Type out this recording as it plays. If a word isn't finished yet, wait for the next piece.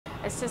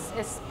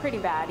it's pretty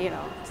bad, you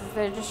know.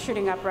 They're just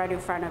shooting up right in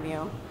front of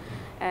you.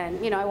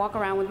 And, you know, I walk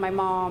around with my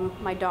mom,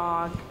 my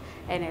dog,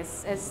 and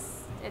it's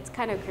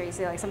kind of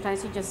crazy. Like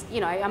sometimes you just, you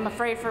know, I'm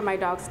afraid for my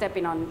dog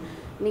stepping on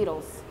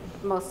needles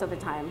most of the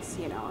times,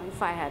 you know.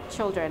 If I had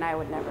children, I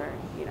would never,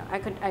 you know, I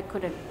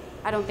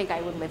don't think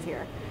I would live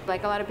here.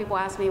 Like a lot of people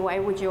ask me, why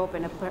would you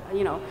open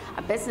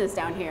a business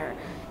down here?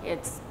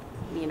 It's,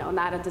 you know,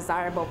 not a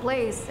desirable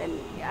place. And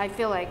I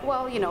feel like,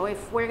 well, you know,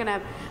 if we're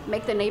gonna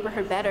make the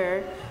neighborhood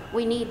better,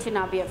 we need to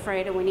not be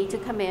afraid, and we need to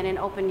come in and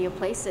open new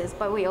places,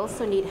 but we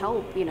also need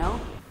help, you know.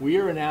 We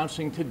are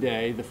announcing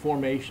today the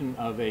formation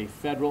of a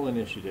federal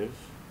initiative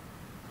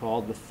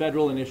called the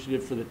Federal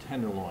Initiative for the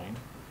Tenderloin,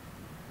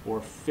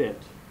 or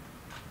FIT.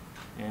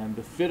 And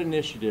the FIT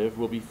initiative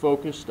will be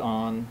focused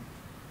on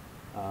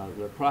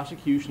the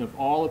prosecution of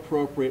all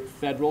appropriate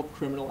federal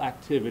criminal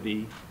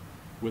activity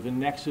with a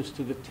nexus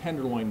to the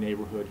Tenderloin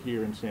neighborhood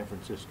here in San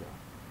Francisco.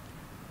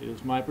 It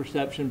is my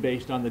perception,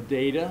 based on the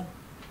data,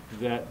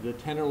 that the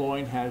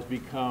Tenderloin has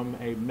become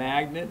a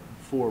magnet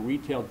for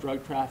retail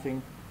drug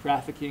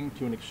trafficking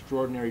to an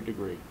extraordinary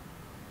degree.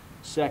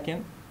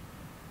 Second,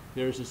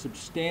 there's a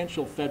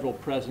substantial federal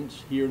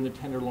presence here in the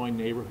Tenderloin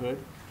neighborhood,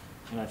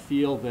 and I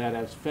feel that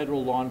as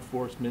federal law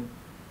enforcement,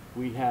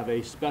 we have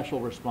a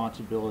special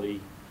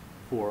responsibility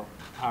for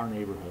our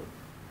neighborhood.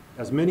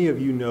 As many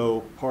of you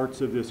know, parts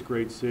of this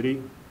great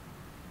city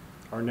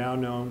are now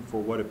known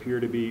for what appear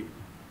to be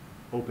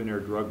open-air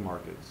drug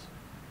markets,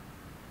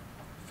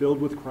 filled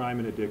with crime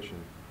and addiction.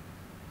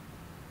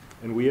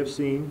 And we have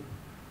seen,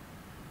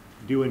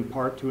 due in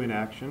part to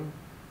inaction,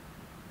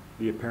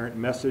 the apparent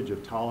message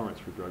of tolerance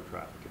for drug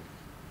trafficking.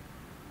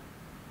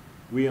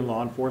 We in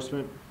law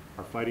enforcement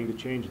are fighting to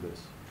change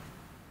this.